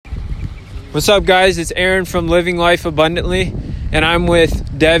What's up, guys? It's Aaron from Living Life Abundantly, and I'm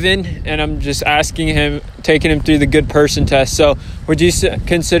with Devin, and I'm just taking him through the good person test. So, would you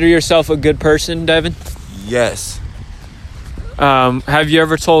consider yourself a good person, Devin? Yes. Have you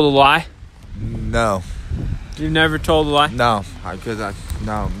ever told a lie? No. You've never told a lie? No,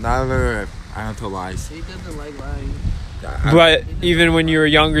 never. I don't tell lies. He doesn't like lying. But even when you were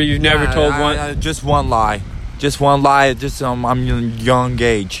younger, you've never told one? Just one lie. Just one lie. Just I'm young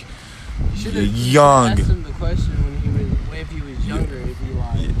age. Young. Asked him the question if he was younger, if he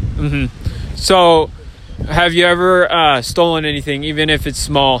lied. Mm-hmm. So, have you ever stolen anything, even if it's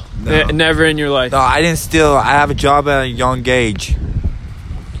small? No. Never in your life? No, I didn't steal. I have a job at a young age.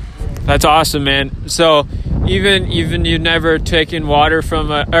 That's awesome, man. So, even you've never taken water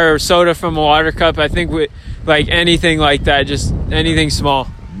or soda from a water cup. I think like anything like that, just anything small.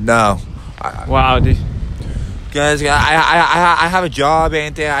 No. Wow, dude. Guys, I have a job,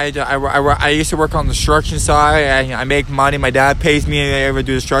 and I used to work on the construction side. I make money. My dad pays me if I ever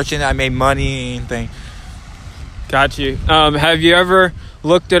do construction. I make money and thing. Got you. Have you ever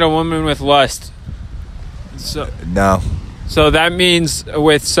looked at a woman with lust? No. So that means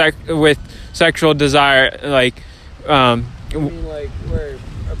with sexual desire, like. I mean, like where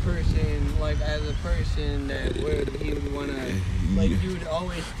a person, like as a person, that where he would wanna, like you would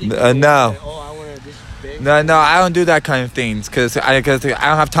always think. No. I wanna just. No, I don't do that kind of things because I don't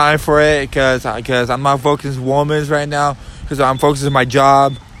have time for it because I'm not focused on women right now because I'm focused on my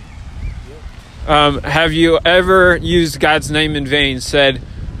job. Have you ever used God's name in vain? Said,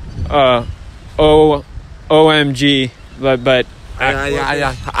 OMG, but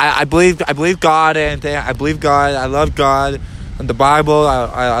I believe God and I believe God. I love God and the Bible.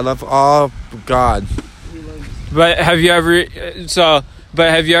 I love all God. But have you ever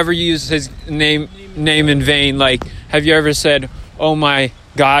used His name in vain? Like, have you ever said, "Oh my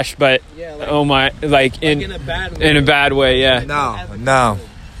gosh," but oh my, like in a bad way? Yeah. No.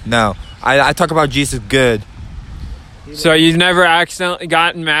 I talk about Jesus good. So you've never accidentally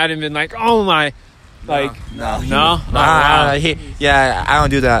gotten mad and been like, "Oh my," like no. Yeah, I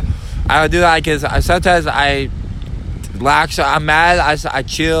don't do that. I don't do that because sometimes I relax. I'm mad. I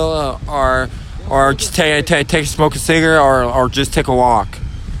chill or just take smoke a cigarette or just take a walk.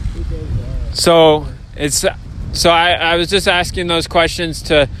 So I was just asking those questions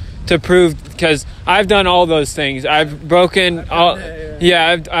to prove, because I've done all those things. I've broken all.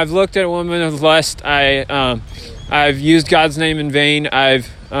 Yeah, I've looked at a woman with lust. I've used God's name in vain. I've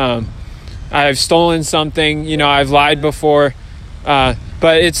stolen something. You know, I've lied before.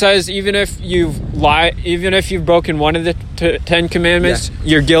 But it says even if you've broken one of the 10 commandments,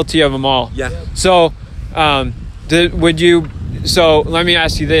 you're guilty of them all. Yeah. So, So let me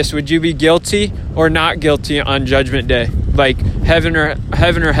ask you this: would you be guilty or not guilty on Judgment Day, like heaven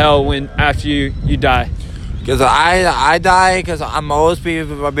or hell after you die? Because I die because I'm always be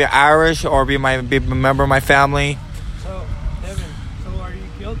Irish or be a member of my family. So Devin, are you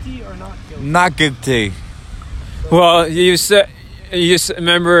guilty or not guilty? Not guilty. Well, you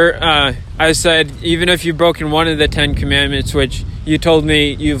remember I said even if you've broken one of the 10 commandments, which you told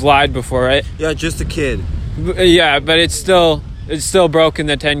me you've lied before, right? Yeah, just a kid. Yeah, but it's still broken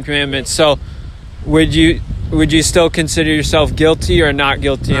the 10 commandments. So would you still consider yourself guilty or not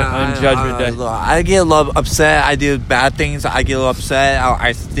guilty on Judgment Day? I get a little upset. I do bad things. I get a little upset.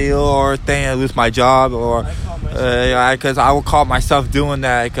 I steal or thing. I lose my job or because I will call myself doing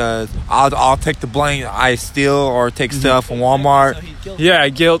that because I'll take the blame. I steal or take stuff from Walmart. Yeah,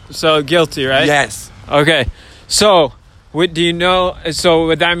 So guilty, right? Yes. Okay. So would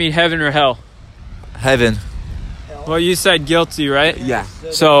that mean heaven or hell? Heaven. Well, you said guilty, right? Yeah.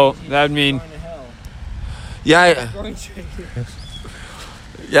 So that would mean. Yeah.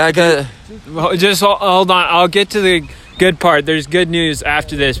 Yeah. Just hold on. I'll get to the good part. There's good news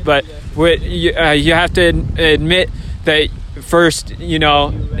after this, but you have to admit that first,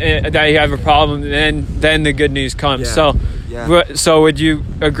 that you have a problem, and then the good news comes. Yeah. So would you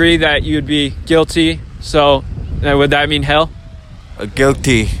agree that you'd be guilty? So would that mean hell?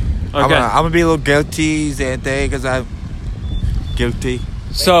 Guilty. Okay. I'm gonna be a little guilty because I'm guilty.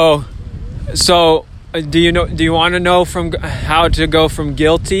 So do you want to know from how to go from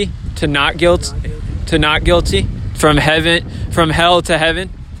guilty to not guilty, from hell to heaven?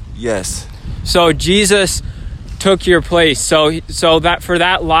 Yes. So Jesus took your place. So that for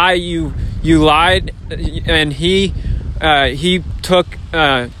that lie you lied, and he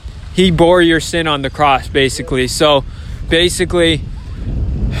bore your sin on the cross, basically. So basically,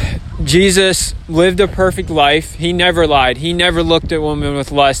 Jesus lived a perfect life. He never lied. He never looked at women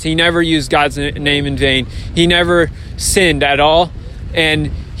with lust. He never used God's name in vain. He never sinned at all. And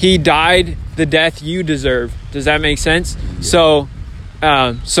he died the death you deserve. Does that make sense? So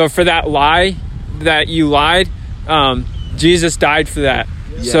for that lie that you lied, Jesus died for that.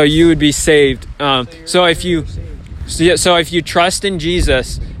 Yes. So you would be saved. So if you trust in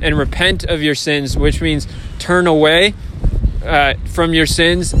Jesus and repent of your sins, which means turn away from your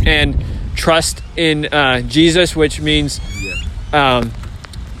sins and trust in Jesus, which means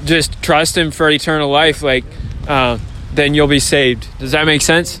just trust him for eternal life, like then you'll be saved. Does that make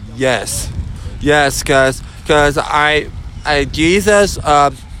sense? Yes, because Jesus,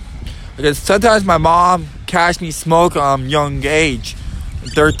 because sometimes my mom catch me smoke young age,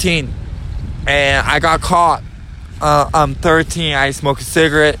 13, and I got caught. I'm 13. I smoke a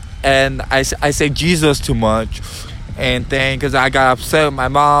cigarette and I say Jesus too much, and thing because I got upset with my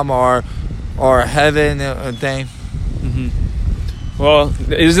mom or heaven and thing. Well,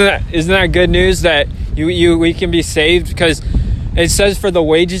 isn't that good news that we can be saved? Because it says for the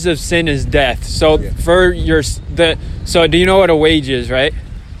wages of sin is death. So so do you know what a wage is, right?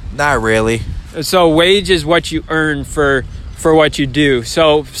 Not really. So wage is what you earn for what you do.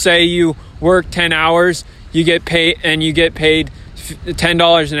 So say you work 10 hours, you get paid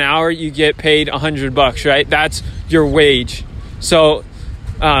 $10 an hour, you get paid $100, right? That's your wage. So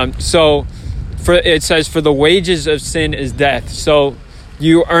it says for the wages of sin is death. So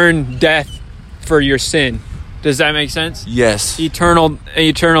you earn death for your sin. Does that make sense? Yes. Eternal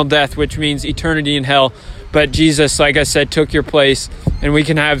death, which means eternity in hell. But Jesus, like I said, took your place, and we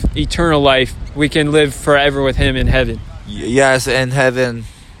can have eternal life. We can live forever with him in heaven. Yes, in heaven.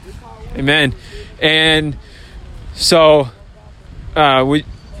 Amen. And so do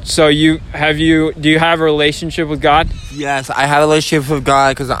you have a relationship with God? Yes, I have a relationship with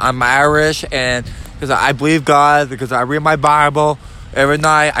God because I'm Irish and because I believe God, because I read my Bible every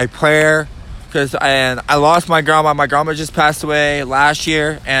night. I pray. And I lost my grandma. My grandma just passed away last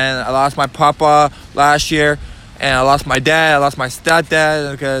year, and I lost my papa last year, and I lost my dad. I lost my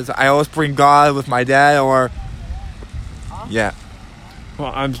stepdad because I always bring God with my dad. Yeah.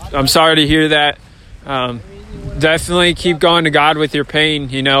 Well, I'm sorry to hear that. Definitely keep going to God with your pain.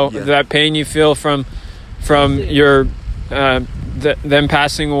 That pain you feel from your them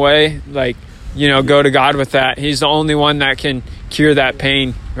passing away. Go to God with that. He's the only one that can cure that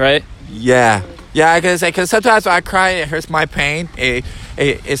pain, right? Yeah, because sometimes I cry and it hurts my pain.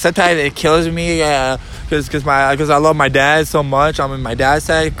 Sometimes it kills me because I love my dad so much. I'm in my dad's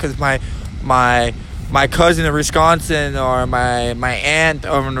side because my cousin in Wisconsin or my aunt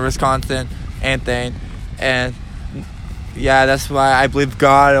over in Wisconsin and yeah, that's why I believe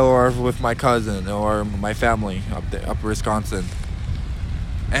God or with my cousin or my family up in Wisconsin.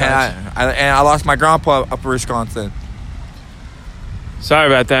 And I lost my grandpa up in Wisconsin. Sorry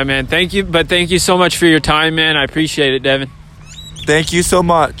about that, man. Thank you so much for your time, man. I appreciate it, Devin. Thank you so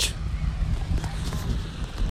much.